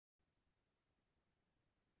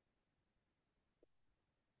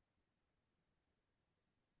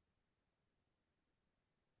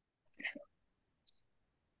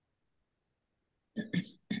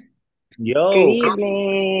Good Yo,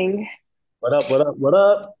 evening. what up? What up? What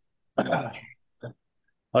up?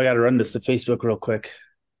 I gotta run this to Facebook real quick.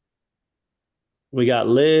 We got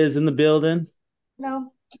Liz in the building.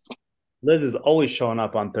 No. Liz is always showing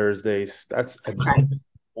up on Thursdays. That's a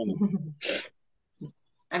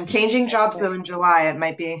I'm changing That's jobs right. though in July. I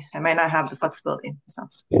might not have the flexibility. So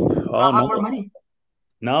oh I'll have no, more money.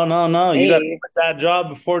 no. You gotta Hey, quit that job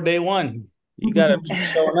before day one. You gotta keep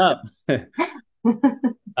showing up.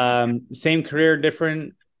 Same career,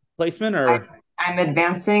 different placement, I'm, or I'm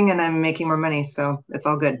advancing and I'm making more money, so it's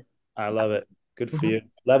all good. I love it. Good for Mhm. you.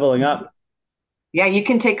 Leveling Mhm. up. Yeah, you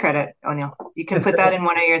can take credit, O'Neill. You can put that in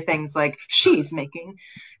one of your things like she's making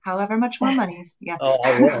however much more money. Yeah. Oh,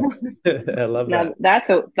 I will. I love now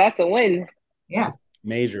that. that's a win. Yeah.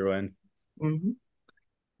 Major win. Hmm.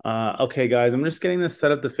 Okay, guys, I'm just getting this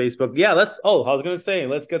set up to Facebook. Yeah, I was gonna say,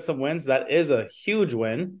 let's get some wins. That is a huge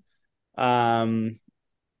win. Um,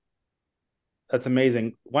 that's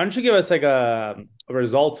amazing. Why don't you give us like a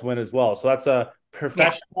results win as well? So that's a Yeah.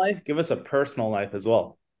 professional life. Give us a personal life as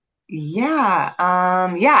well. Yeah.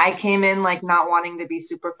 Yeah, I came in like not wanting to be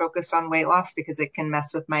super focused on weight loss because it can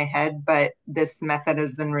mess with my head, but this method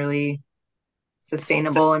has been really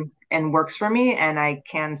sustainable and works for me. And I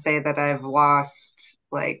can say that I've lost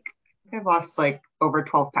like over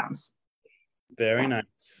 12 pounds. Very Yeah.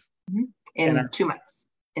 nice. Mhm. And In 2 months.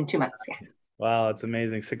 In 2 months. Yeah. wow, that's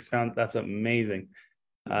amazing. 6 pounds. That's amazing.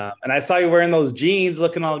 And I saw you wearing those jeans,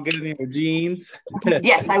 looking all good in your jeans.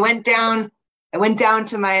 Yes, I went down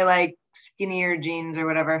to my like skinnier jeans or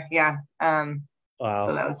whatever. Yeah. So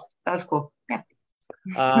Wow. that was cool. Yeah.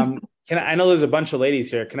 I know there's a bunch of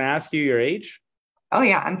ladies here. Can I ask you your age? Oh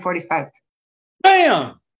yeah, I'm 45.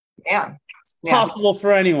 Bam! Yeah. Yeah. Possible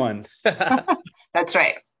for anyone. That's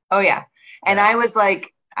right. Oh yeah. And Yeah. I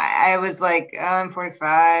was like, oh, I'm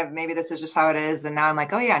 45. Maybe this is just how it is. And now I'm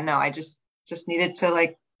like, oh yeah, no, I just needed to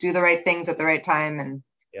like do the right things at the right time. And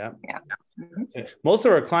Yeah. yeah. Mhm. Most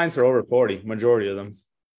of our clients are over 40, majority of them.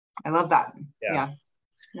 I love that. Yeah.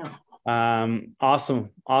 Yeah. No. Awesome.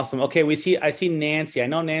 Awesome. Okay, I see Nancy. I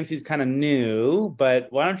know Nancy's kind of new, but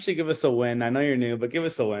why don't you give us a win? I know you're new, but give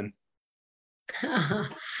us a win.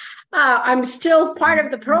 I'm still part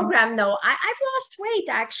of the program though. I've lost weight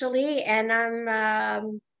actually, and I'm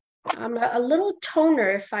a little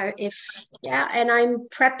toner if yeah, and I'm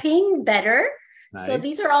prepping better. So Nice.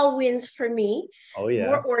 these are all wins for me. Oh More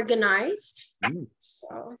yeah. organized. Mm,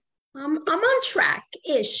 So I'm on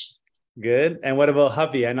track-ish. good. And what about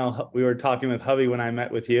hubby? I know we were talking with hubby when I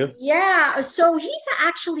met with you. Yeah, so he's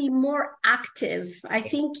actually more active. I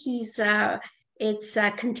think he's it's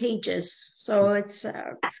contagious. So it's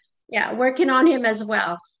yeah, working on him as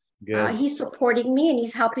well. Good. He's supporting me and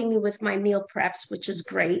he's helping me with my meal preps, which is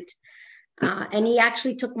great. And he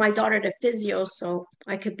actually took my daughter to physio so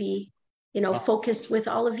I could be, Oh, focused with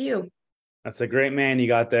all of you. that's a great man you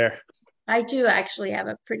got there. I do actually have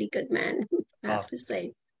a pretty good man, I have Awesome. to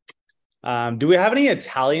say. Do we have any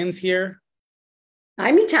Italians here?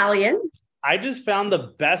 I'm Italian. I just found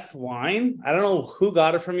the best wine. I don't know who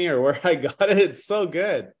got it from me or where I got it. It's so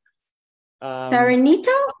good. Um,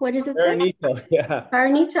 Farinito? What does it say? Farinito. Yeah.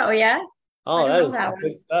 Farinito, yeah. I Oh, don't that know is that some one.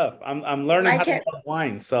 good stuff. I'm I learning how like to it. love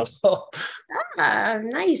wine. So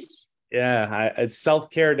Nice. yeah, it's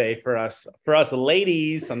self-care day for us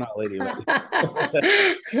ladies. I'm not a lady, but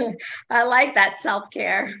I like that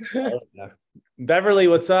self-care. oh, yeah. Beverly,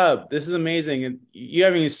 what's up? This is amazing. And you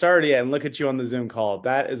haven't even started yet, and look at you on the Zoom call.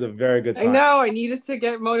 That is a very good I sign. know I needed to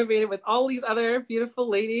get motivated with all these other beautiful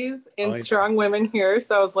ladies Oh, and yeah. strong women here.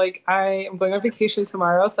 So I was like, I am going on vacation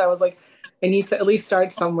tomorrow. So I was like, I need to at least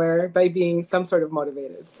start somewhere by being some sort of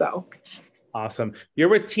motivated. So Awesome. You're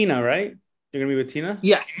with Tina, right? You're gonna be with Tina?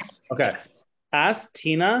 yes. Okay. Ask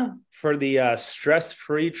Tina for the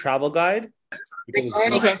stress-free travel guide because it's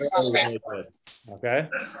Okay. really, really good. Okay.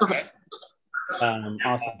 Okay.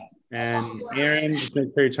 Awesome. And Aaron, just make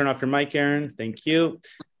sure you turn off your mic, Aaron. Thank you.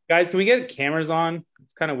 Guys, can we get cameras on?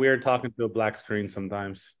 It's kind of weird talking to a black screen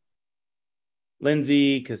sometimes.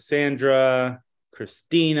 Lindsay, Cassandra,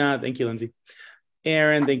 Christina. Thank you, Lindsay.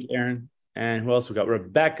 Aaron, thank you, Aaron. And who else we got?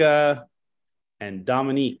 Rebecca and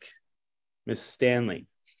Dominique, Miss Stanley.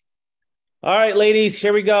 All right, ladies,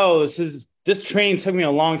 here we go. This train took me a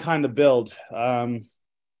long time to build.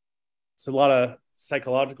 It's a lot of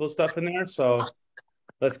psychological stuff in there, so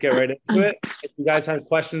let's get right into it. If you guys have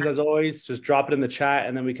questions, as always, just drop it in the chat,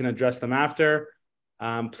 and then we can address them after.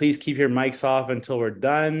 Please keep your mics off until we're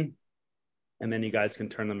done, and then you guys can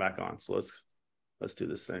turn them back on. So let's do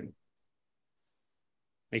this thing.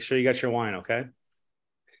 Make sure you got your wine, okay?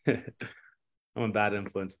 I'm a bad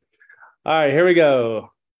influence. All right, here we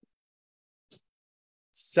go.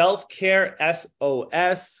 self-care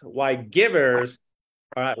SOS, why givers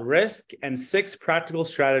are at risk, and 6 practical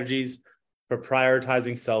strategies for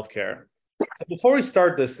prioritizing self-care. So before we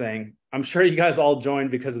start this thing, I'm sure you guys all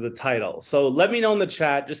joined because of the title. So let me know in the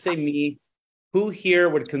chat, just say me, who here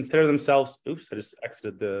would consider themselves, oops, I just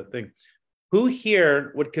exited the thing. Who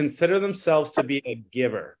here would consider themselves to be a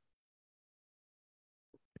giver?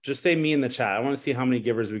 Just say me in the chat. I want to see how many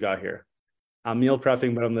givers we got here. I'm meal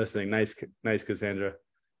prepping, but I'm listening. Nice, Cassandra.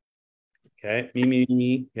 Okay,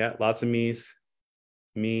 me. Yeah, lots of me's.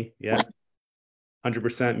 Me, yeah.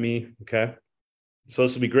 100% me, okay. So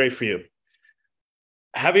this will be great for you.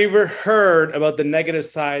 Have you ever heard about the negative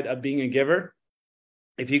side of being a giver?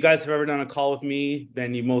 If you guys have ever done a call with me,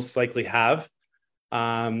 then you most likely have.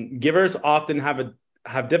 Givers often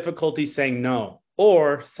have difficulty saying no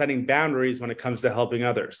or setting boundaries when it comes to helping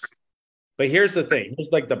others. But here's the thing.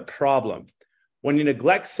 Here's like the problem. When you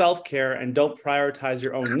neglect self-care and don't prioritize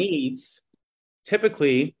your own needs,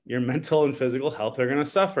 typically your mental and physical health are going to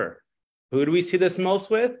suffer. Who do we see this most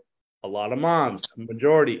with? A lot of moms,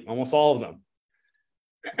 majority, almost all of them.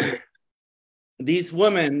 These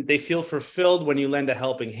women, they feel fulfilled when you lend a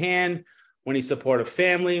helping hand, when you support a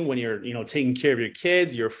family, when you're, taking care of your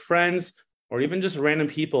kids, your friends, or even just random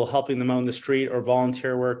people helping them out in the street or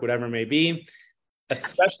volunteer work, whatever it may be.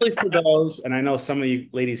 Especially for those, and I know some of you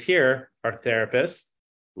ladies here are therapists,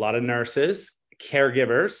 a lot of nurses,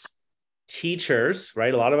 caregivers, teachers,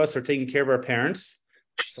 right? A lot of us are taking care of our parents.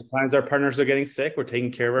 Sometimes our partners are getting sick. We're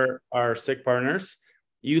taking care of our sick partners.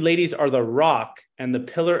 You ladies are the rock and the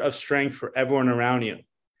pillar of strength for everyone around you.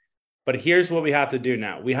 But here's what we have to do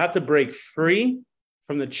now. We have to break free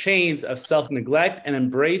from the chains of self-neglect and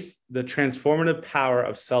embrace the transformative power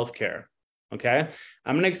of self-care. Okay?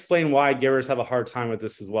 I'm going to explain why givers have a hard time with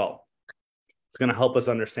this as well. It's going to help us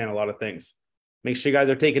understand a lot of things. Make sure you guys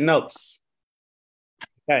are taking notes.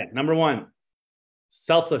 Okay, number 1,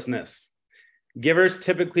 selflessness. Givers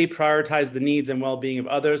typically prioritize the needs and well-being of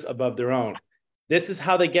others above their own. This is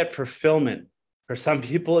how they get fulfillment. For some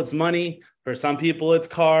people, it's money. For some people, it's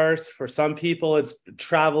cars. For some people, it's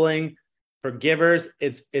traveling. For givers,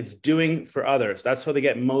 it's doing for others. That's how they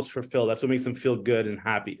get most fulfilled. That's what makes them feel good and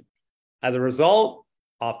happy. As a result,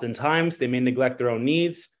 oftentimes they may neglect their own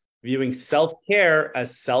needs, viewing self-care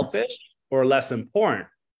as selfish or less important.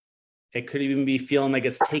 It could even be feeling like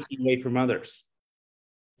it's taking away from others.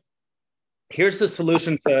 Here's the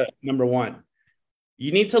solution to number 1.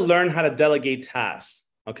 You need to learn how to delegate tasks,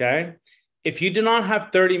 okay? If you do not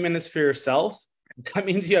have 30 minutes for yourself, that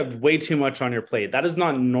means you have way too much on your plate. That is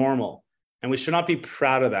not normal, and we should not be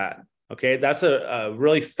proud of that, okay? That's a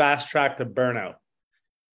really fast track to burnout.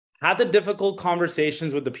 Have the difficult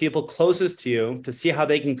conversations with the people closest to you to see how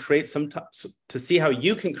they can create to see how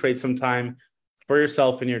you can create some time for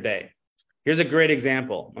yourself in your day. Here's a great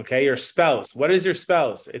example, okay? Your spouse. What is your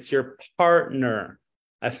spouse? It's your partner.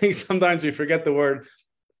 I think sometimes we forget the word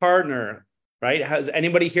partner, right? Has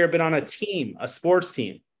anybody here been on a team, a sports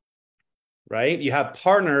team, right? You have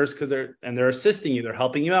partners because they're assisting you. They're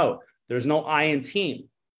helping you out. There's no I in team,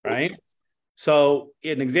 right? So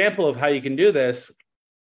an example of how you can do this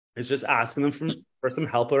is just asking them for some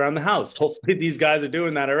help around the house. Hopefully these guys are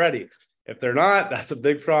doing that already. If they're not, that's a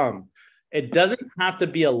big problem. It doesn't have to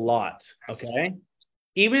be a lot, okay?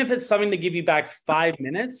 Even if it's something to give you back 5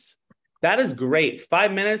 minutes, that is great.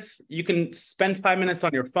 5 minutes, you can spend 5 minutes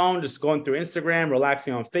on your phone, just going through Instagram,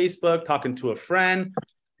 relaxing on Facebook, talking to a friend.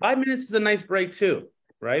 5 minutes is a nice break too,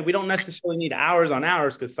 right? We don't necessarily need hours on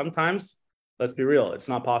hours because sometimes, let's be real, it's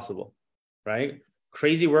not possible, right?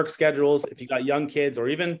 Crazy work schedules, if you got young kids or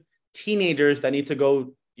even teenagers that need to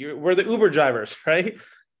go, we're the Uber drivers, right?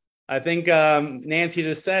 I think Nancy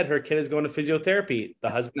just said her kid is going to physiotherapy. The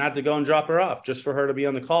husband had to go and drop her off just for her to be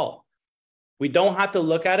on the call. We don't have to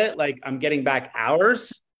look at it like I'm getting back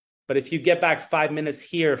hours, but if you get back 5 minutes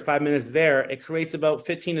here, 5 minutes there, it creates about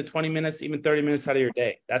 15 to 20 minutes, even 30 minutes out of your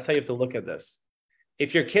day. That's how you have to look at this.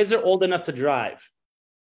 If your kids are old enough to drive,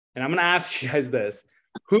 and I'm going to ask you guys this,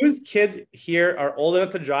 whose kids here are old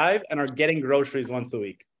enough to drive and are getting groceries once a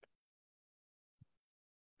week?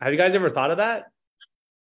 Have you guys ever thought of that?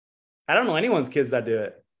 I don't know anyone's kids that do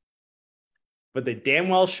it, but they damn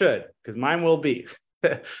well should, because mine will be.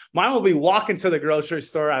 Mine will be walking to the grocery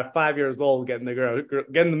store at 5 years old, getting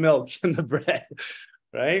the milk and the bread,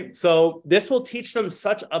 right? So this will teach them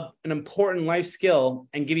such an important life skill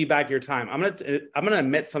and give you back your time. I'm gonna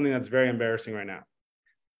admit something that's very embarrassing right now.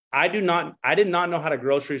 I did not know how to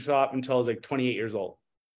grocery shop until I was like 28 years old.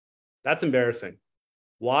 That's embarrassing.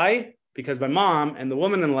 Why? Because my mom and the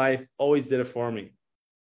woman in life always did it for me.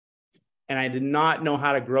 And I did not know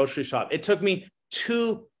how to grocery shop. It took me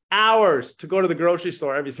 2 hours to go to the grocery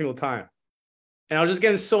store every single time. And I was just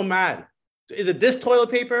getting so mad. Is it this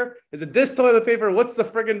toilet paper? Is it this toilet paper? What's the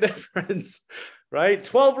friggin' difference? Right?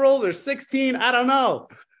 12 rolls or 16? I don't know.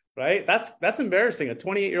 Right? That's embarrassing. A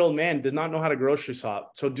 28-year-old man did not know how to grocery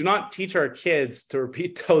shop. So do not teach our kids to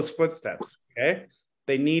repeat those footsteps. Okay?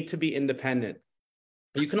 They need to be independent.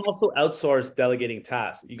 You can also outsource delegating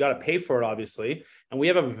tasks. You got to pay for it, obviously. And we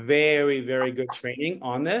have a very, very good training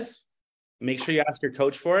on this. Make sure you ask your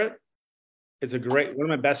coach for it. It's one of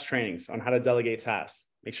my best trainings on how to delegate tasks.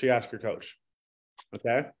 Make sure you ask your coach.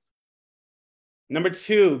 Okay. Number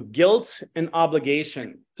 2, guilt and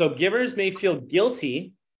obligation. So givers may feel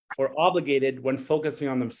guilty or obligated when focusing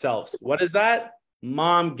on themselves. What is that?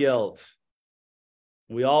 Mom guilt.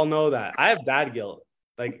 We all know that. I have bad guilt.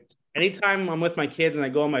 Like anytime I'm with my kids and I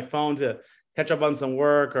go on my phone to catch up on some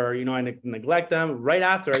work, or, I neglect them, right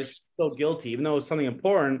after I feel guilty, even though it's something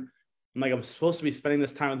important. I'm like, I'm supposed to be spending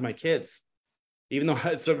this time with my kids. Even though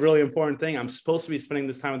it's a really important thing, I'm supposed to be spending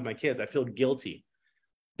this time with my kids. I feel guilty.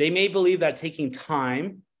 They may believe that taking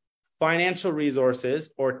time, financial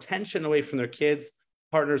resources, or attention away from their kids,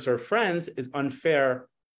 partners, or friends is unfair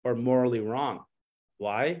or morally wrong.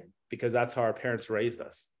 Why? Because that's how our parents raised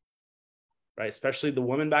us, right? Especially the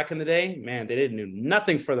women back in the day, man, they didn't do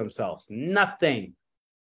nothing for themselves, nothing.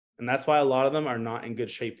 And that's why a lot of them are not in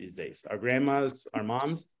good shape these days. Our grandmas, our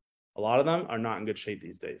moms, a lot of them are not in good shape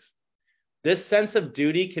these days. This sense of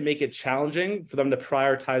duty can make it challenging for them to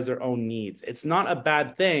prioritize their own needs. It's not a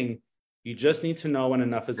bad thing. You just need to know when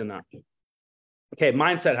enough is enough. Okay,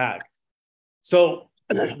 mindset hack. So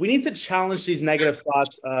we need to challenge these negative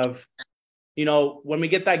thoughts of, when we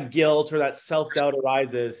get that guilt or that self-doubt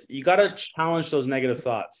arises, you got to challenge those negative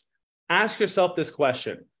thoughts. Ask yourself this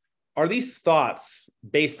question. Are these thoughts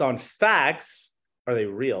based on facts? Are they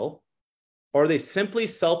real? Or are they simply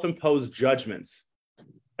self-imposed judgments?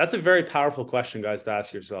 That's a very powerful question, guys, to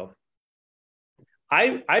ask yourself.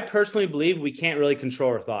 I personally believe we can't really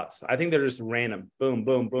control our thoughts. I think they're just random. Boom,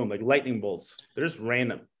 boom, boom, like lightning bolts. They're just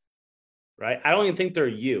random, right? I don't even think they're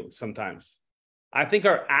you sometimes. I think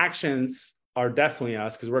our actions are definitely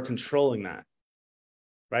us because we're controlling that,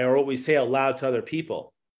 right? Or what we say out loud to other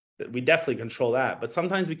people. We definitely control that. But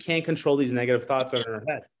sometimes we can't control these negative thoughts in our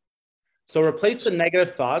head. So replace the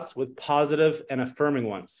negative thoughts with positive and affirming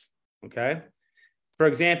ones, okay? For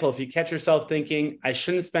example, if you catch yourself thinking, I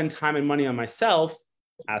shouldn't spend time and money on myself,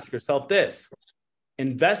 ask yourself this.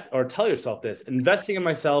 Tell yourself this. Investing in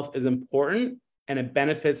myself is important and it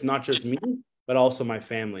benefits not just me, but also my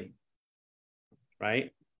family,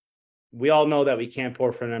 right? We all know that we can't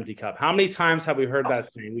pour from an empty cup. How many times have we heard that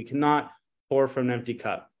saying? We cannot pour from an empty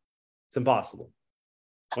cup. It's impossible.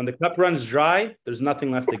 When the cup runs dry, there's nothing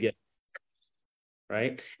left to give,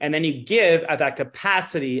 right? And then you give at that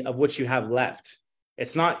capacity of which you have left.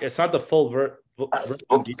 It's not the full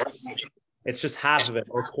it's just half of it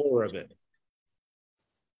or a quarter of it.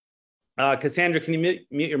 Cassandra, can you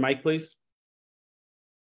mute your mic, please?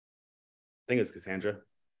 I think it's Cassandra.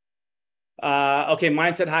 Okay,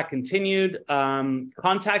 mindset hack continued.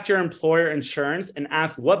 Contact your employer insurance and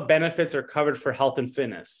ask what benefits are covered for health and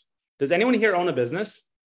fitness. Does anyone here own a business?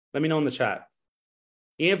 Let me know in the chat.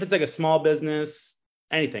 Even if it's like a small business,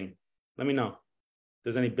 anything, let me know. If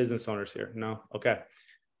there's any business owners here? No? Okay.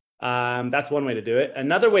 That's one way to do it.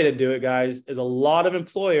 Another way to do it, guys, is a lot of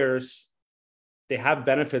employers, they have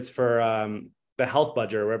benefits for the health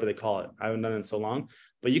budget or whatever they call it. I haven't done it in so long,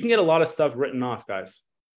 but you can get a lot of stuff written off, guys.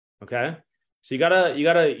 Okay. So you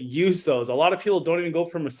gotta use those. A lot of people don't even go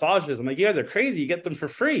for massages. I'm like, you guys are crazy. You get them for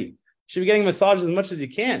free. You should be getting massages as much as you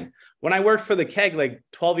can. When I worked for the Keg like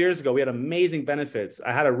 12 years ago, we had amazing benefits.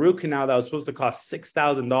 I had a root canal that was supposed to cost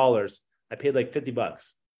 $6,000. I paid like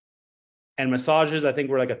 $50. And massages, I think,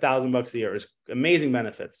 were like $1,000 a year. It was amazing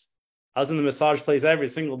benefits. I was in the massage place every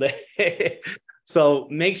single day. So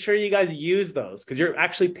make sure you guys use those because you're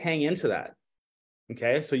actually paying into that.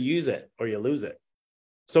 Okay, so use it or you lose it.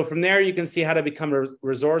 So from there, you can see how to become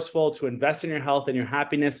resourceful to invest in your health and your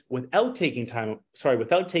happiness without taking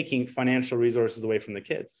financial resources away from the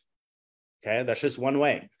kids. Okay, that's just one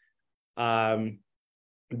way.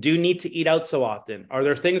 Do you need to eat out so often? Are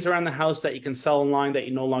there things around the house that you can sell online that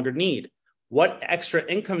you no longer need? What extra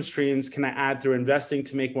income streams can I add through investing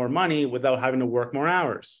to make more money without having to work more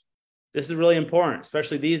hours? This is really important,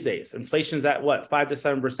 especially these days. Inflation's at what, 5 to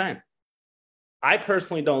 7%. I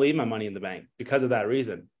personally don't leave my money in the bank because of that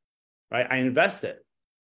reason, right? I invest it.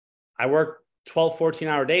 I work 12,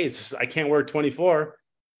 14-hour days. I can't work 24.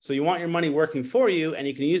 So you want your money working for you, and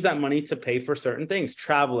you can use that money to pay for certain things,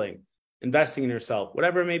 traveling, investing in yourself,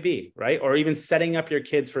 whatever it may be, right? Or even setting up your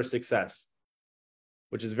kids for success,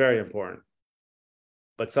 which is very important.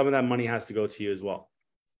 but some of that money has to go to you as well.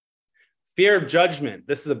 Fear of judgment.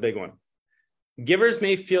 This is a big one. Givers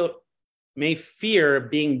may fear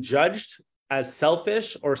being judged as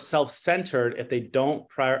selfish or self-centered if they do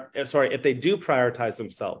prioritize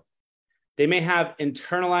themselves. They may have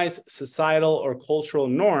internalized societal or cultural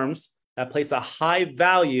norms that place a high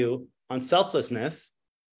value on selflessness,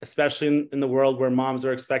 especially in the world where moms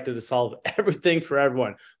are expected to solve everything for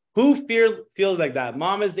everyone. Who feels like that?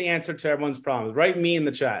 Mom is the answer to everyone's problems. Write me in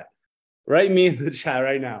the chat. Write me in the chat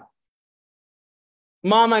right now.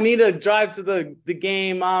 Mom, I need to drive to the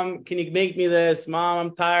game. Mom, can you make me this? Mom,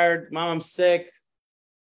 I'm tired. Mom, I'm sick.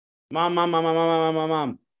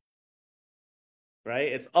 Mom.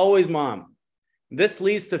 Right? It's always mom. This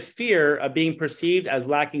leads to fear of being perceived as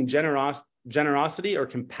lacking generosity or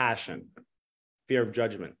compassion, fear of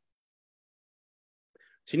judgment.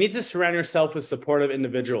 So you need to surround yourself with supportive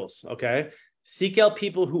individuals, okay? Seek out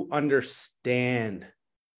people who understand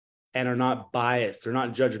and are not biased. They're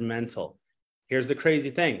not judgmental. Here's the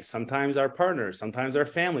crazy thing. Sometimes our partners, sometimes our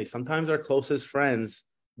family, sometimes our closest friends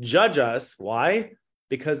judge us. Why?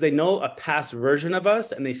 Because they know a past version of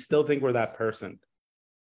us and they still think we're that person.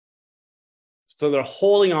 So they're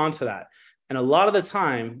holding on to that. And a lot of the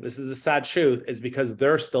time, this is the sad truth, is because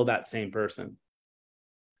they're still that same person.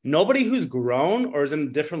 Nobody who's grown or is in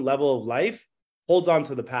a different level of life holds on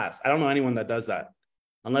to the past. I don't know anyone that does that,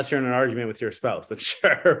 unless you're in an argument with your spouse. Then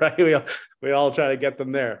sure, right? We all try to get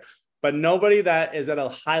them there. But nobody that is at a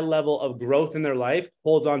high level of growth in their life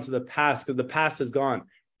holds on to the past because the past is gone.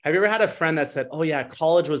 Have you ever had a friend that said, oh yeah,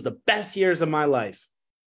 college was the best years of my life?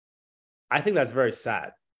 I think that's very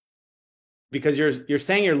sad because you're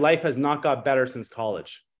saying your life has not got better since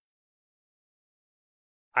college.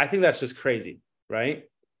 I think that's just crazy, right?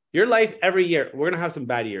 Your life every year, we're going to have some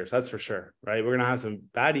bad years. That's for sure, right? We're going to have some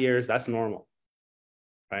bad years. That's normal,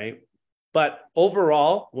 right? But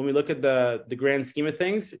overall, when we look at the grand scheme of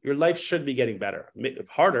things, your life should be getting better.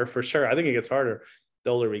 Harder for sure. I think it gets harder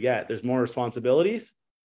the older we get. There's more responsibilities,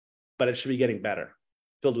 but it should be getting better,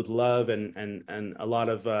 filled with love and a lot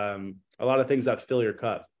of things that fill your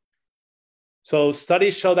cup. So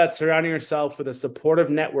studies show that surrounding yourself with a supportive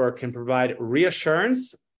network can provide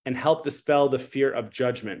reassurance and help dispel the fear of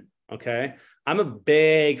judgment. Okay, I'm a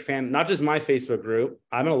big fan, not just my Facebook group.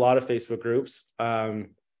 I'm in a lot of Facebook groups.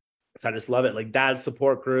 So I just love it, like dad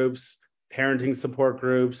support groups, parenting support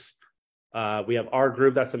groups. We have our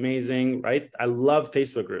group that's amazing, right? I love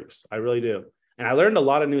Facebook groups. I really do. And I learned a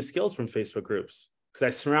lot of new skills from Facebook groups because I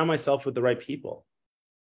surround myself with the right people,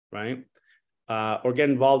 right? Or get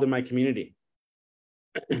involved in my community.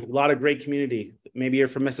 A lot of great community. Maybe you're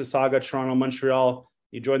from Mississauga, Toronto, Montreal.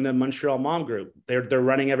 You join the Montreal Mom group. They're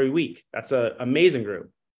running every week. That's an amazing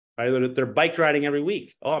group, right? They're bike riding every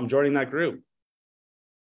week. Oh, I'm joining that group.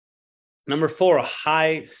 Number 4,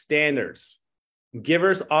 high standards.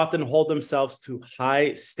 Givers often hold themselves to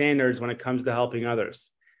high standards when it comes to helping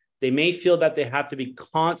others. They may feel that they have to be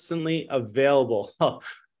constantly available,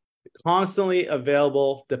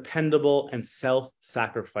 dependable, and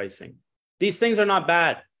self-sacrificing. These things are not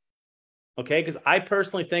bad, okay? Because I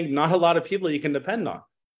personally think not a lot of people you can depend on.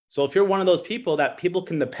 So if you're one of those people that people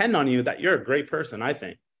can depend on you, that you're a great person, I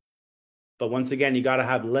think. But once again, you got to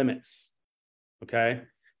have limits, okay?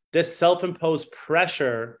 This self-imposed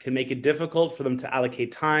pressure can make it difficult for them to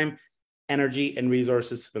allocate time, energy, and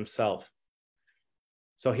resources to themselves.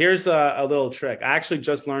 So here's a little trick. I actually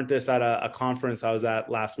just learned this at a conference I was at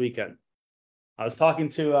last weekend. I was talking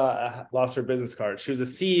to, lost her business card. She was a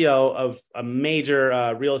CEO of a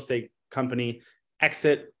major real estate company,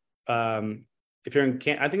 Exit. If you're in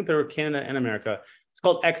Canada, I think they're Canada and America. It's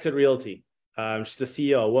called Exit Realty. She's the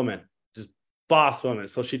CEO, a woman, just boss woman.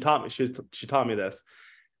 So she taught me this.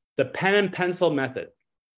 The pen and pencil method.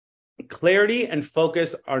 Clarity and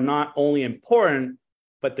focus are not only important,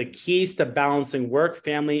 but the keys to balancing work,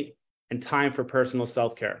 family, and time for personal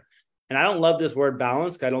self-care. And I don't love this word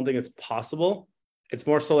balance because I don't think it's possible. It's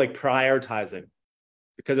more so like prioritizing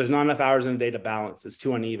because there's not enough hours in a day to balance. It's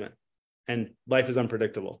too uneven and life is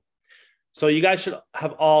unpredictable. So you guys should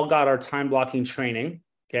have all got our time blocking training.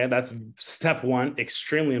 Okay, that's step 1,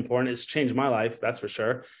 extremely important. It's changed my life, that's for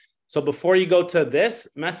sure. So before you go to this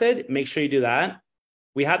method, make sure you do that.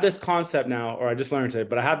 We have this concept now, or I just learned it,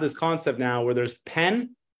 but I have this concept now where there's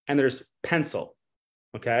pen and there's pencil.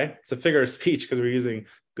 Okay, it's a figure of speech because we're using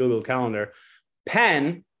Google Calendar.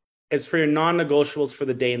 Pen is for your non-negotiables for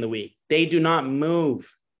the day and the week. They do not move.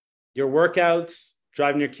 Your workouts,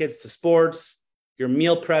 driving your kids to sports, your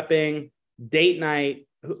meal prepping, date night.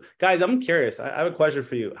 Guys, I'm curious. I have a question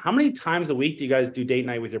for you. How many times a week do you guys do date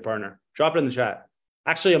night with your partner? Drop it in the chat.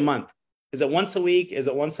 Actually, a month. Is it once a week? Is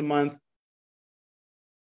it once a month?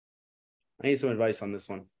 I need some advice on this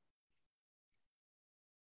one.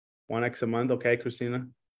 1x a month. Okay, Christina.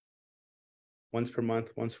 Once per month,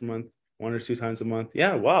 1 or 2 times a month.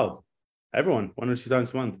 Yeah, wow. Everyone, 1 or 2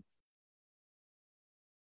 times a month.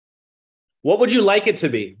 What would you like it to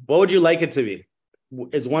be? What would you like it to be?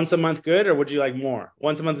 Is once a month good, or would you like more?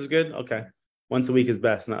 Once a month is good? Okay. Once a week is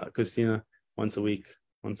best. No, Christina, once a week,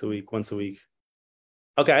 once a week, once a week.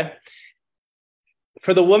 Okay.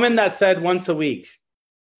 For the woman that said once a week,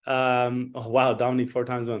 oh wow, Dominique 4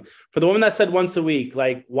 times a month. For the woman that said once a week,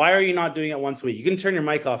 like, why are you not doing it once a week? You can turn your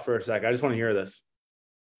mic off for a sec. I just want to hear this.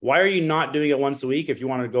 Why are you not doing it once a week if you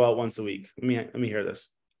want to go out once a week? Let me hear this.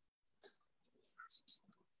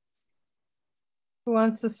 Who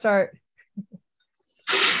wants to start?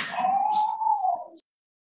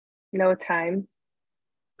 No time.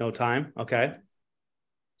 No time. Okay.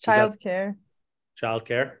 Childcare.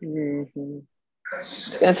 Childcare. Mm-hmm. I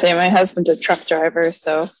was gonna say my husband's a truck driver,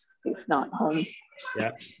 so he's not home.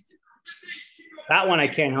 Yeah. That one I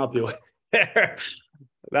can't help you with.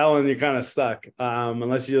 That one you're kind of stuck.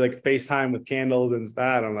 Unless you like FaceTime with candles and stuff.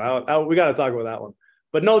 I don't know. We got to talk about that one.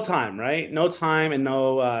 But no time, right? No time and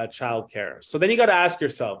no childcare. So then you got to ask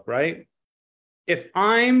yourself, right? If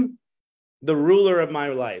I'm the ruler of my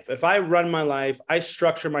life, if I run my life, I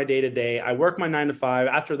structure my day to day, I work my 9 to 5.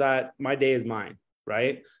 After that, my day is mine,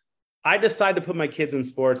 right? I decide to put my kids in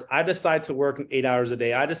sports. I decide to work 8 hours a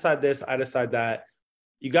day. I decide this, I decide that.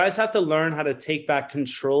 You guys have to learn how to take back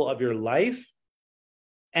control of your life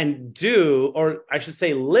and do, or I should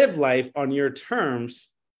say, live life on your terms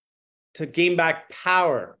to gain back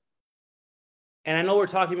power. And I know we're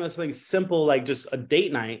talking about something simple like just a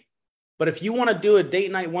date night, but if you want to do a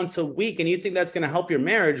date night once a week and you think that's going to help your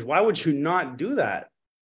marriage, why would you not do that?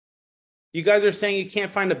 You guys are saying you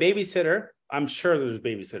can't find a babysitter. I'm sure there's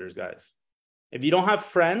babysitters, guys. If you don't have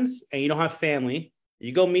friends and you don't have family,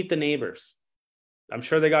 you go meet the neighbors. I'm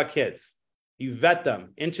sure they got kids. You vet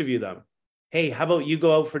them, interview them. Hey, how about you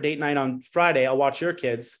go out for date night on Friday? I'll watch your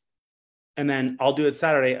kids. And then I'll do it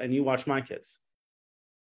Saturday and you watch my kids.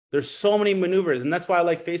 There's so many maneuvers. And that's why I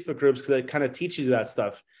like Facebook groups, because it kind of teaches you that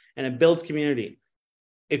stuff and it builds community.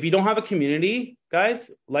 If you don't have a community,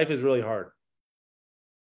 guys, life is really hard,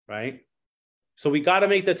 right? So we got to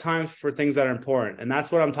make the time for things that are important. And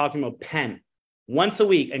that's what I'm talking about. Pen once a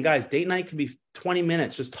week. And guys, date night can be 20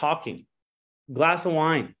 minutes, just talking, glass of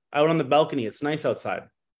wine out on the balcony. It's nice outside.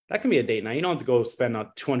 That can be a date night. You don't have to go spend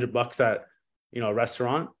 $200 at, a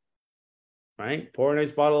restaurant, right? Pour a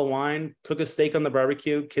nice bottle of wine, cook a steak on the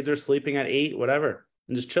barbecue. Kids are sleeping at 8, whatever,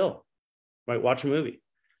 and just chill, right? Watch a movie.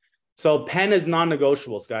 So pen is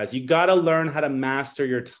non-negotiables, guys. You got to learn how to master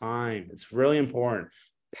your time. It's really important.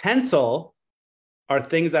 Pencil are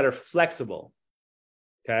things that are flexible,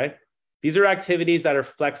 okay? These are activities that are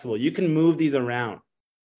flexible. You can move these around.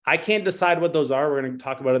 I can't decide what those are. We're going to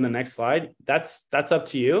talk about it in the next slide. That's up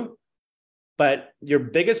to you. But your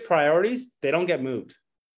biggest priorities, they don't get moved,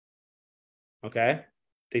 okay?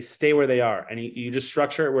 They stay where they are. And you just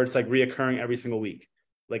structure it where it's like reoccurring every single week,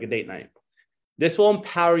 like a date night. This will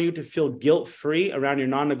empower you to feel guilt-free around your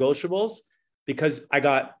non-negotiables, because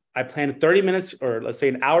I planned 30 minutes, or let's say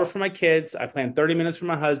an hour for my kids. I planned 30 minutes for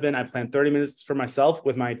my husband. I planned 30 minutes for myself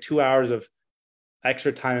with my 2 hours of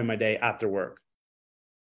extra time in my day after work.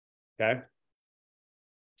 Okay.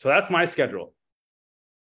 So that's my schedule.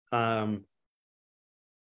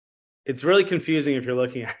 It's really confusing if you're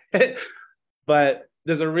looking at it, but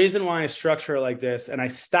there's a reason why I structure it like this, and I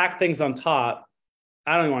stack things on top.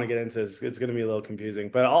 I don't even want to get into this. It's going to be a little confusing,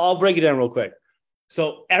 but I'll break it down real quick.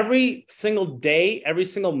 So every single day, every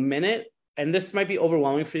single minute, and this might be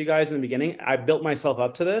overwhelming for you guys in the beginning, I built myself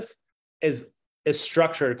up to this, is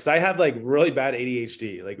structured, because I have like really bad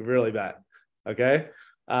ADHD, like really bad. Okay.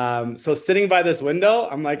 So sitting by this window,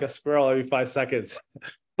 I'm like a squirrel every 5 seconds,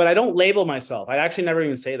 but I don't label myself. I actually never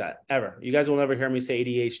even say that ever. You guys will never hear me say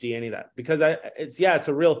ADHD, any of that, because it's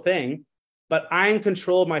a real thing, but I'm in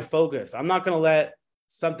control of my focus. I'm not going to let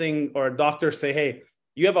something or a doctor say, hey,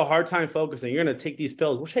 you have a hard time focusing, you're going to take these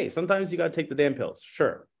pills. Which, hey, sometimes you got to take the damn pills.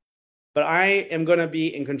 Sure. But I am going to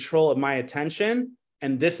be in control of my attention.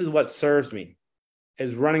 And this is what serves me,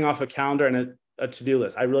 is running off a calendar and a to-do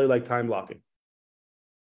list. I really like time blocking.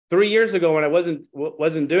 3 years ago, when I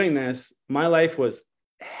wasn't doing this, my life was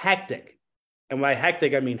hectic. And by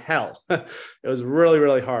hectic, I mean hell. It was really,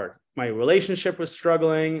 really hard. My relationship was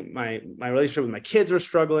struggling. My relationship with my kids were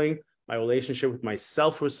struggling. My relationship with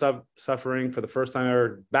myself was suffering for the first time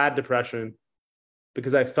ever, bad depression,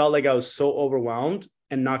 because I felt like I was so overwhelmed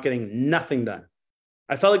and not getting nothing done.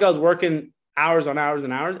 I felt like I was working hours on hours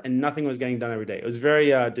and hours and nothing was getting done every day. It was very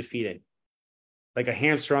defeating, like a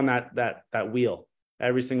hamster on that wheel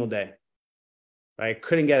every single day. right? I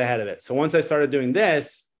couldn't get ahead of it. So once I started doing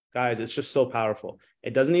this, guys, it's just so powerful.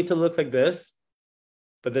 It doesn't need to look like this,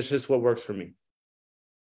 but that's just what works for me.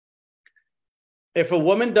 If a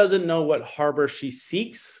woman doesn't know what harbor she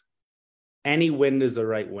seeks, any wind is the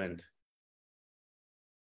right wind.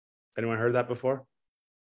 Anyone heard that before?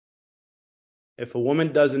 If a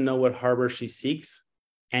woman doesn't know what harbor she seeks,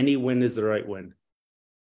 any wind is the right wind.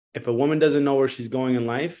 If a woman doesn't know where she's going in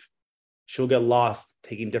life, she'll get lost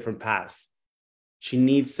taking different paths. She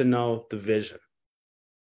needs to know the vision.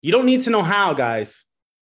 You don't need to know how, guys.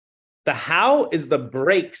 The how is the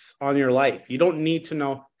brakes on your life. You don't need to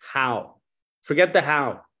know how. Forget the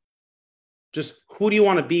how. Just who do you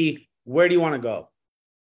want to be? Where do you want to go?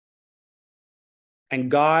 And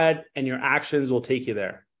God and your actions will take you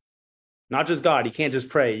there. Not just God. You can't just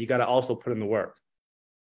pray. You got to also put in the work,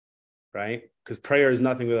 right? Because prayer is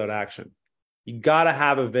nothing without action. You got to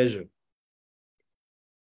have a vision.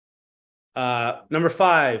 Number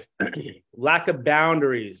 5, lack of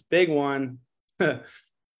boundaries. Big one.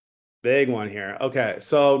 Big one here. Okay,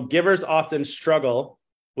 so givers often struggle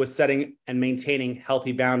with setting and maintaining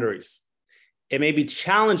healthy boundaries. It may be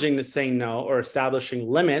challenging to say no or establishing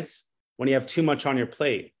limits when you have too much on your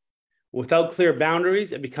plate. Without clear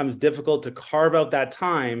boundaries, it becomes difficult to carve out that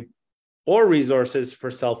time or resources for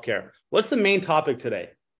self-care. What's the main topic today?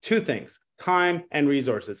 2 things, time and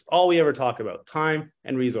resources. All we ever talk about, time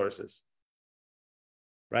and resources,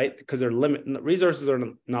 right? Because they're resources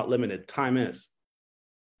are not limited, time is.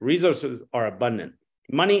 Resources are abundant.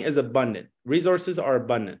 Money is abundant. Resources are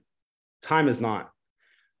abundant. Time is not.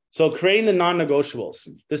 So creating the non-negotiables.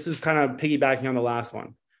 This is kind of piggybacking on the last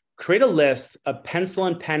one. Create a list of pencil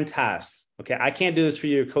and pen tasks. Okay, I can't do this for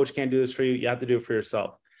you. Your coach can't do this for you. You have to do it for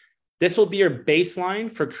yourself. This will be your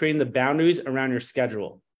baseline for creating the boundaries around your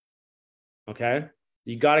schedule. Okay,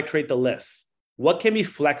 you got to create the list. What can be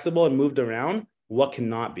flexible and moved around? What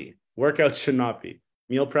cannot be? Workouts should not be.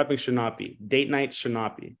 Meal prepping should not be. Date night should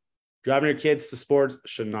not be. Driving your kids to sports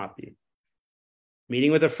should not be.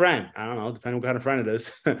 Meeting with a friend. I don't know, depending on what kind of friend it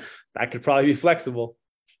is. That could probably be flexible.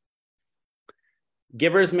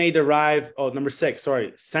 Givers may derive, number 6,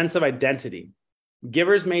 sense of identity.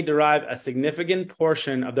 Givers may derive a significant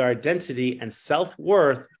portion of their identity and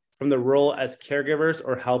self-worth from the role as caregivers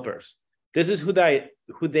or helpers. This is who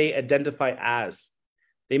they identify as.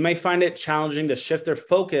 They might find it challenging to shift their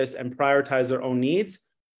focus and prioritize their own needs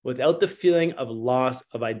without the feeling of loss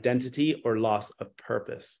of identity or loss of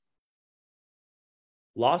purpose.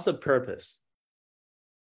 Loss of purpose.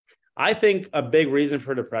 I think a big reason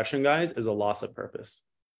for depression, guys, is a loss of purpose.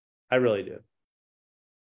 I really do.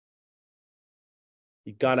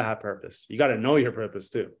 You got to have purpose. You got to know your purpose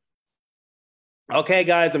too. Okay,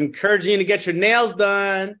 guys, I'm encouraging you to get your nails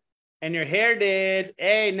done and your hair did.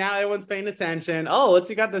 Hey, now everyone's paying attention. Oh, what's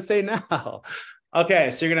he got to say now? Okay,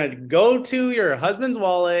 so you're going to go to your husband's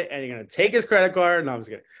wallet and you're going to take his credit card. No, I'm just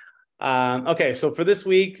kidding. Okay, so for this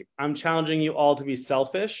week, I'm challenging you all to be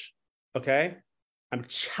selfish. Okay, I'm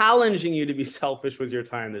challenging you to be selfish with your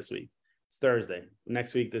time this week. It's Thursday,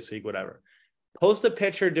 next week, this week, whatever. Post a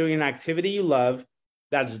picture doing an activity you love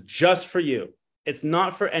that's just for you. It's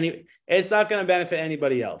not for it's not going to benefit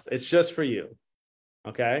anybody else. It's just for you.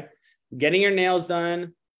 Okay, getting your nails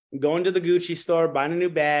done, going to the Gucci store, buying a new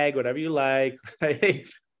bag, whatever you like, right?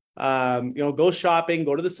 Go shopping,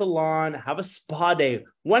 go to the salon, have a spa day.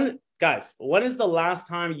 When is the last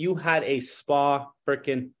time you had a spa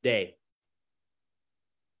freaking day?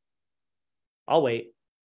 I'll wait.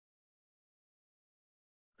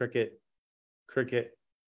 Cricket.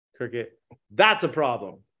 That's a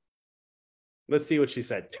problem. Let's see what she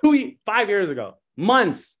said. 5 years ago.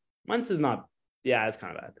 Months is not, yeah, it's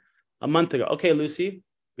kind of bad. A month ago. Okay, Lucy,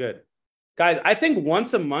 good. Guys, I think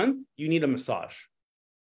once a month, you need a massage.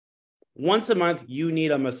 Once a month, you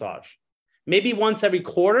need a massage. Maybe once every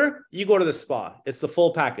quarter, you go to the spa. It's the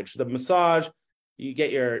full package. The massage, you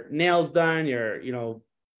get your nails done,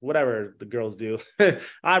 whatever the girls do.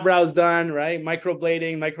 Eyebrows done, right?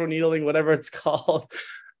 Microblading, microneedling, whatever it's called.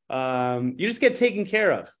 You just get taken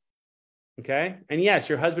care of. Okay? And yes,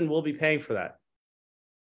 your husband will be paying for that.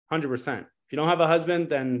 100%. If you don't have a husband,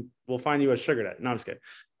 then we'll find you a sugar daddy. No, I'm just kidding.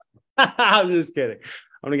 I'm just kidding.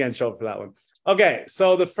 I'm going to get in trouble for that one. Okay,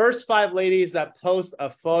 so the first 5 ladies that post a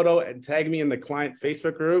photo and tag me in the client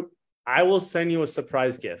Facebook group, I will send you a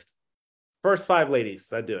surprise gift. First 5 ladies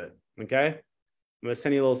that do it, okay? I'm going to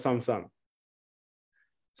send you a little something.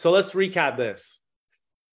 So let's recap this.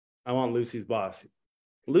 I want Lucy's boss.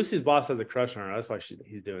 Lucy's boss has a crush on her. That's why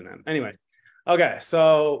he's doing that. Anyway, okay,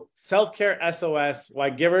 so self-care SOS,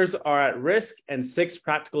 why givers are at risk, and 6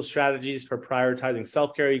 practical strategies for prioritizing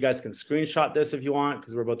self-care. You guys can screenshot this if you want,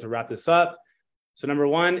 because we're about to wrap this up. So number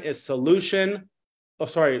one is solution. Oh,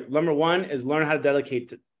 sorry. Number one is learn how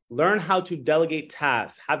to delegate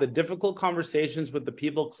tasks. Have the difficult conversations with the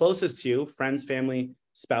people closest to you, friends, family,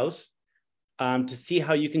 spouse, to see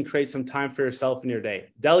how you can create some time for yourself in your day.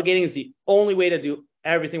 Delegating is the only way to do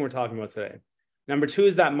everything we're talking about today. Number two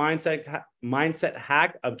is that mindset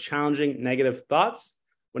hack of challenging negative thoughts.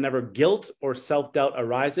 Whenever guilt or self-doubt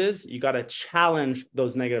arises, you got to challenge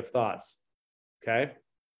those negative thoughts. Okay.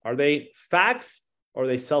 Are they facts or are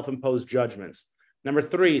they self-imposed judgments? Number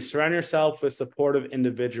three, surround yourself with supportive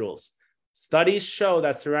individuals. Studies show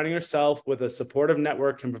that surrounding yourself with a supportive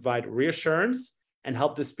network can provide reassurance and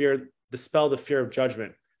help dispel the fear of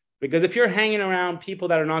judgment. Because if you're hanging around people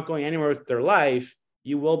that are not going anywhere with their life,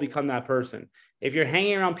 you will become that person. If you're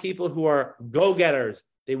hanging around people who are go-getters,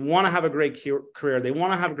 they want to have a great career, they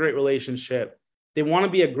want to have a great relationship, they want to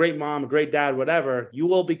be a great mom, a great dad, whatever, you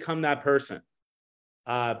will become that person.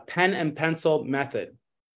 Pen and pencil method.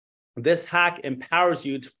 This hack empowers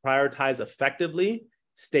you to prioritize effectively,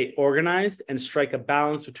 stay organized, and strike a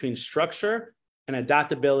balance between structure and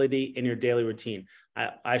adaptability in your daily routine.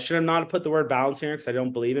 I should have not put the word balance here because I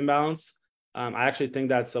don't believe in balance. I actually think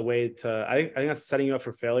that's a way to, I think that's setting you up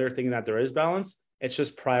for failure, thinking that there is balance. It's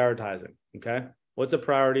just prioritizing, okay? What's a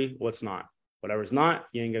priority? What's not? Whatever's not,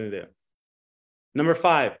 you ain't gonna do. Number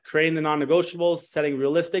five, creating the non-negotiables, setting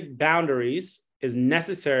realistic boundaries is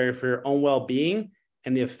necessary for your own well-being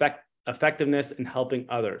and the effectiveness in helping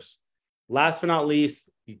others. Last but not least,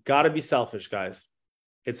 you gotta be selfish, guys.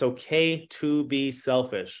 It's okay to be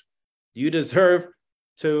selfish. You deserve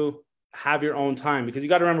to have your own time because you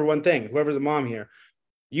got to remember one thing, whoever's a mom here,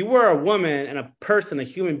 you were a woman and a person, a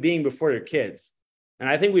human being before your kids. And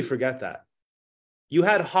I think we forget that. You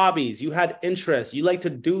had hobbies, you had interests, you like to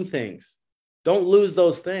do things. Don't lose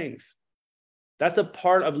those things. That's a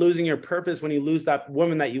part of losing your purpose when you lose that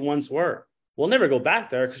woman that you once were. We'll never go back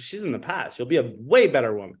there because she's in the past. You'll be a way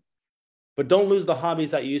better woman. But don't lose the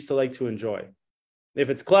hobbies that you used to like to enjoy. If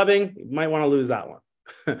it's clubbing, you might want to lose that one.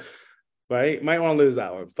 Right? You might want to lose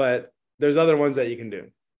that one. But there's other ones that you can do.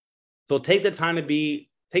 So take the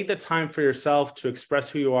time for yourself to express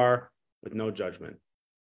who you are with no judgment.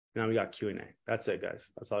 Now we got Q&A. That's it,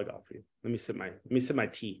 guys. That's all I got for you. Let me sip my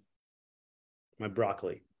tea, my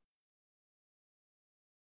broccoli.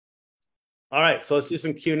 All right, so let's do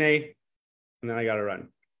some Q&A, and then I got to run.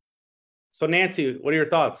 So Nancy, what are your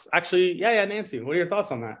thoughts? Actually, yeah, Nancy, what are your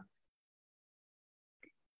thoughts on that?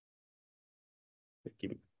 There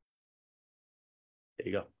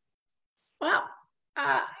you go. Well,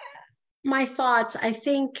 my thoughts, I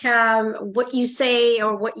think what you say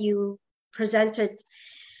or what you presented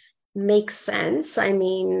makes sense. I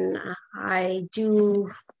mean, I do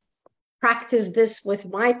practice this with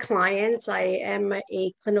my clients. I am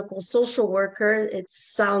a clinical social worker. It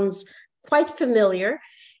sounds quite familiar.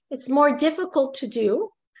 It's more difficult to do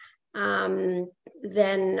than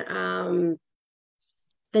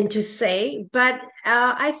to say, but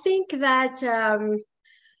I think that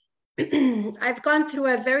I've gone through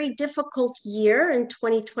a very difficult year in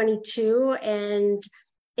 2022, and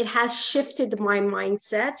it has shifted my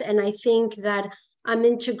mindset. And I think that I'm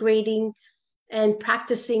integrating and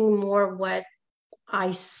practicing more what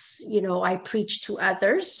I preach to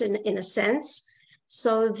others in a sense.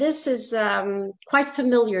 So this is quite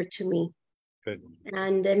familiar to me. Good.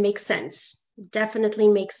 And it makes sense. Definitely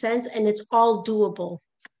makes sense. And it's all doable.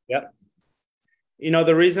 Yep. You know,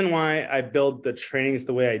 the reason why I build the trainings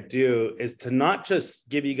the way I do is to not just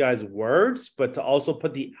give you guys words, but to also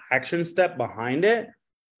put the action step behind it,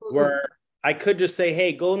 where I could just say,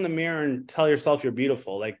 hey, go in the mirror and tell yourself you're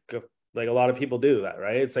beautiful. Like a lot of people do that,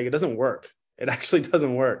 right? It's like, it doesn't work. It actually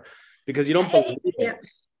doesn't work because you don't believe it,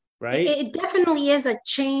 right? It definitely is a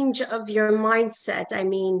change of your mindset. I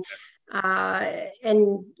mean,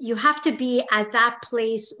 and you have to be at that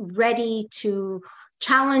place ready to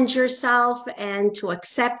challenge yourself and to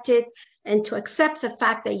accept it and to accept the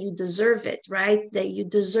fact that you deserve it, right? That you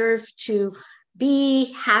deserve to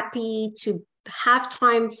be happy, to have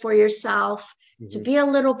time for yourself, to be a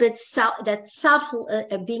little bit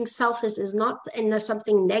being selfless is not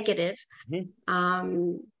something negative.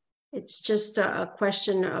 It's just a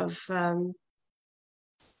question of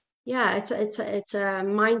it's a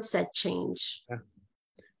mindset change.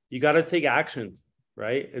 You got to take actions,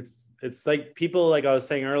 right? It's like people, like I was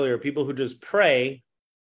saying earlier, people who just pray,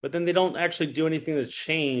 but then they don't actually do anything to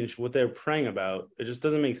change what they're praying about. It just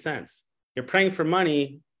doesn't make sense. You're praying for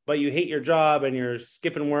money, but you hate your job and you're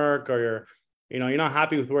skipping work, or you're not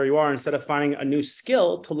happy with where you are. Instead of finding a new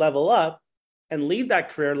skill to level up and leave that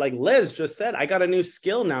career, like Liz just said, I got a new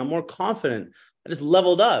skill now, I'm more confident. I just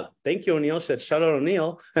leveled up. Thank you, O'Neill. She said, shout out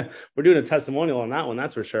O'Neill. We're doing a testimonial on that one,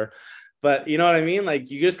 that's for sure. But you know what I mean? Like,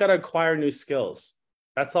 you just got to acquire new skills.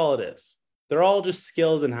 That's all it is. They're all just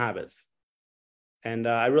skills and habits. And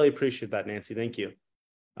I really appreciate that, Nancy. Thank you.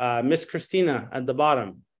 Miss Christina at the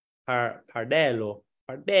bottom. Pardello.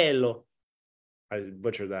 I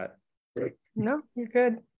butchered that. No, you're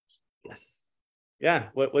good. Yes. Yeah.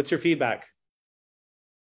 What's your feedback?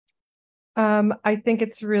 I think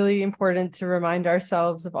it's really important to remind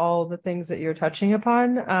ourselves of all the things that you're touching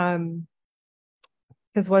upon.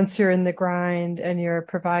 Because once you're in the grind and you're a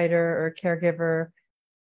provider or a caregiver,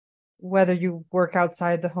 whether you work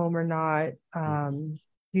outside the home or not,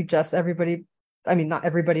 everybody, I mean, not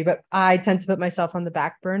everybody, but I tend to put myself on the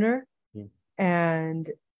back burner. And,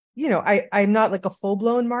 I'm not like a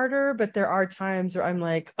full-blown martyr, but there are times where I'm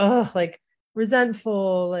like, like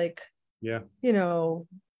resentful, like, my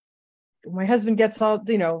husband gets all,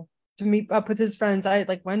 to meet up with his friends. I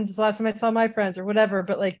like, when's the last time I saw my friends or whatever,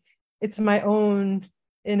 but like, it's my own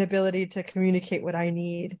inability to communicate what I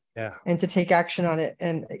need and to take action on it.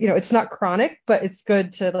 And, it's not chronic, but it's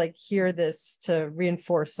good to like hear this to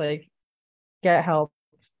reinforce, like, get help,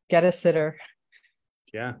 get a sitter.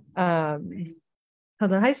 Yeah.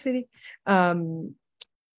 Hold on. Hi, sweetie.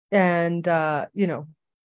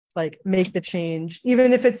 Like make the change,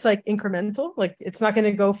 even if it's like incremental, like it's not going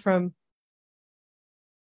to go from,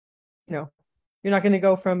 you're not going to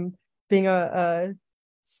go from being a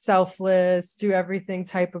selfless, do everything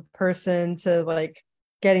type of person to like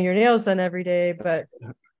getting your nails done every day. But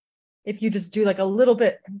if you just do like a little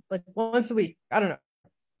bit, like once a week, I don't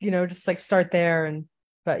know, just like start there.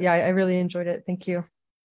 But yeah, I really enjoyed it. Thank you.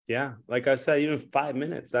 Yeah. Like I said, even 5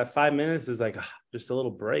 minutes, that 5 minutes is like just a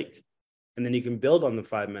little break. And then you can build on the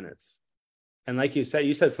 5 minutes. And like you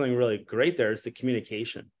said something really great there. It's the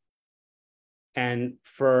communication. And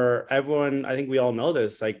for everyone, I think we all know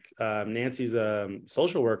this, like Nancy's a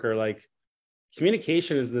social worker, like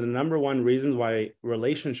communication is the number one reason why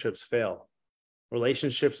relationships fail.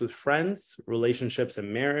 Relationships with friends, relationships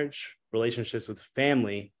in marriage, relationships with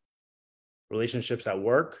family, relationships at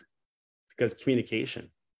work, because communication.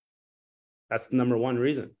 That's the number one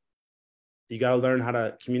reason. You got to learn how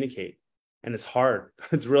to communicate. And it's hard.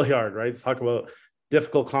 It's really hard, right? To talk about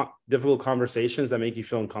difficult conversations that make you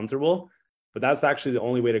feel uncomfortable. But that's actually the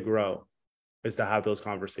only way to grow, is to have those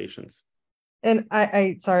conversations. And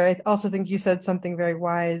I also think you said something very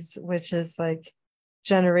wise, which is like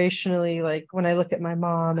generationally, like when I look at my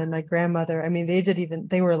mom and my grandmother, I mean,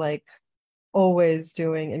 they were like always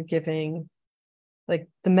doing and giving. Like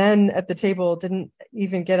the men at the table didn't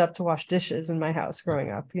even get up to wash dishes in my house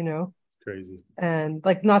growing up, Crazy. And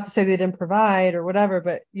like, not to say they didn't provide or whatever,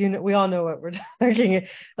 but we all know what we're talking.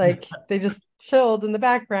 Like they just chilled in the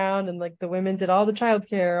background, and like the women did all the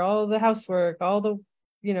childcare, all the housework, all the,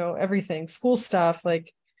 everything, school stuff.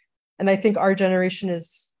 Like, and I think our generation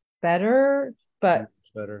is better, but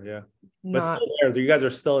better, yeah. Not... But still you guys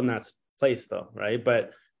are still in that place though, right?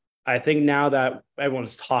 But I think now that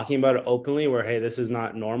everyone's talking about it openly, where, hey, this is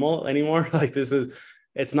not normal anymore. Like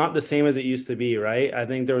it's not the same as it used to be, right? I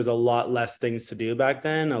think there was a lot less things to do back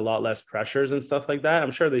then, a lot less pressures and stuff like that.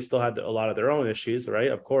 I'm sure they still had a lot of their own issues,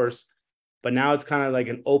 right? Of course. But now it's kind of like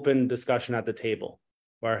an open discussion at the table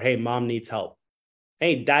where, hey, mom needs help.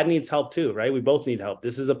 Hey, dad needs help too, right? We both need help.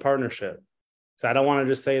 This is a partnership. So I don't want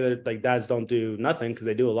to just say that like dads don't do nothing, because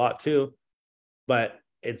they do a lot too. But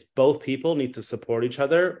it's both people need to support each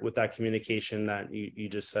other with that communication that you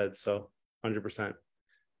just said. So 100%.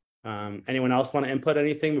 Anyone else want to input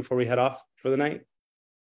anything before we head off for the night?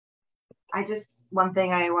 One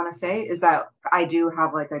thing I want to say is that I do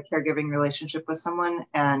have like a caregiving relationship with someone,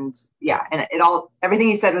 and everything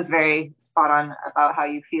you said was very spot on about how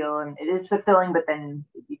you feel, and it is fulfilling, but then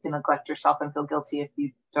you can neglect yourself and feel guilty if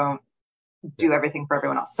you don't do everything for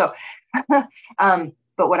everyone else. So,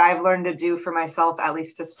 but what I've learned to do for myself, at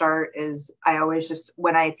least to start, is I always just,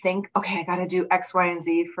 when I think, okay, I got to do X, Y, and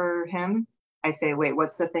Z for him, I say, wait,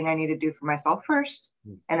 what's the thing I need to do for myself first?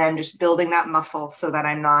 And then just building that muscle so that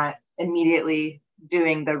I'm not immediately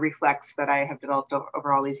doing the reflex that I have developed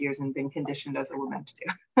over all these years and been conditioned as a woman to do.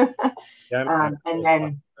 And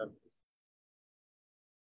then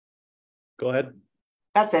go ahead.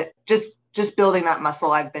 That's it. Just building that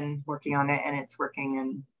muscle. I've been working on it and it's working.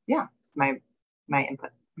 And yeah, it's my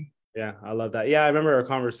input. Yeah, I love that. Yeah, I remember our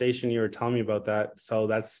conversation. You were telling me about that. So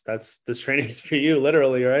that's this training is for you,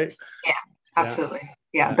 literally, right? Yeah, absolutely.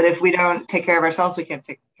 Yeah. But if we don't take care of ourselves, we can't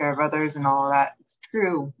take care of others and all of that. It's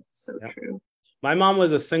true. It's so true. My mom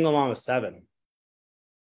was a single mom of 7.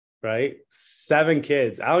 Right? 7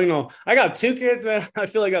 kids. I don't even know. I got 2 kids, man. I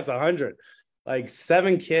feel like that's 100. Like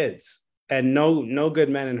 7 kids. and no good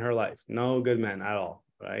men in her life, no good men at all,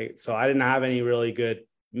 right? So I didn't have any really good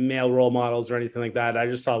male role models or anything like that. I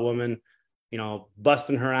just saw a woman, you know,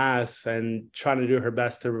 busting her ass and trying to do her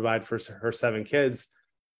best to provide for her 7 kids.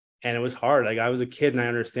 And it was hard. Like, I was a kid, and I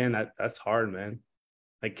understand that that's hard, man.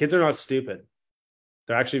 Like, kids are not stupid.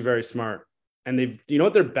 They're actually very smart. And you know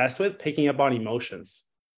what they're best with? Picking up on emotions.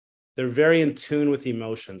 They're very in tune with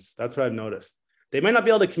emotions. That's what I've noticed. They might not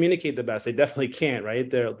be able to communicate the best. They definitely can't, right?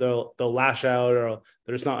 They'll lash out, or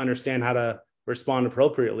they'll just not understand how to respond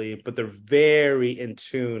appropriately, but they're very in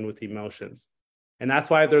tune with emotions. And that's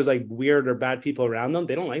why if there's like weird or bad people around them,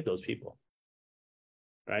 they don't like those people,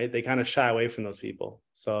 right? They kind of shy away from those people.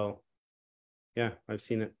 So yeah, I've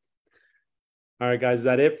seen it. All right, guys, is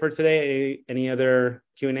that it for today? Any other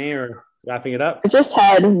Q&A or wrapping it up? I just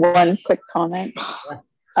had one quick comment.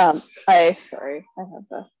 I have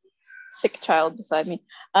a sick child beside me.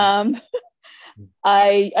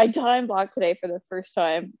 I time blocked today for the first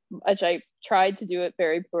time, which I tried to do it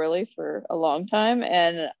very poorly for a long time.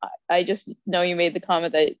 And I just know you made the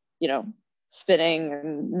comment that, you know, spinning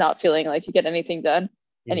and not feeling like you get anything done.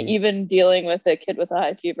 Mm-hmm. And even dealing with a kid with a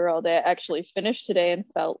high fever all day, I actually finished today and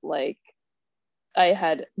felt like I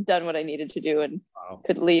had done what I needed to do and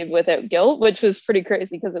could leave without guilt, which was pretty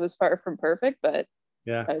crazy because it was far from perfect. But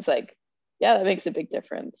yeah, I was like, yeah, that makes a big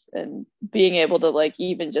difference. And being able to like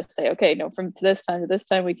even just say, okay, no, from this time to this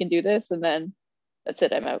time we can do this, and then that's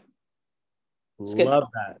it, I'm out. Love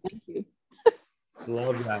that. Thank you.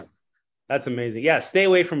 Love that. That's amazing. Yeah, stay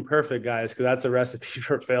away from perfect, guys, because that's a recipe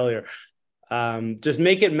for failure. Just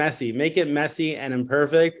make it messy and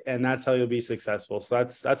imperfect, and that's how you'll be successful. So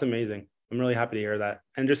that's amazing. I'm really happy to hear that,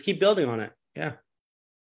 and just keep building on it. Yeah,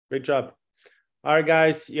 great job. All right,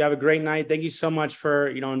 guys, you have a great night. Thank you so much for,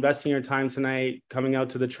 you know, investing your time tonight, coming out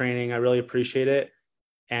to the training. I really appreciate it.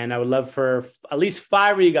 And I would love for at least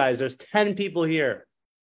 5 of you guys. There's 10 people here.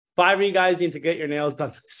 5 of you guys need to get your nails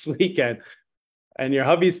done this weekend. And your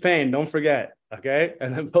hubby's paying, don't forget. Okay.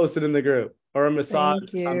 And then post it in the group, or a massage.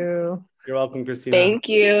 Thank you. You're welcome, Christina. Thank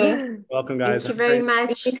you. Welcome, guys. Thank you very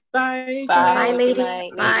much. Bye. Bye. Bye, ladies. Good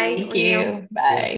night. Bye. Thank you. Bye.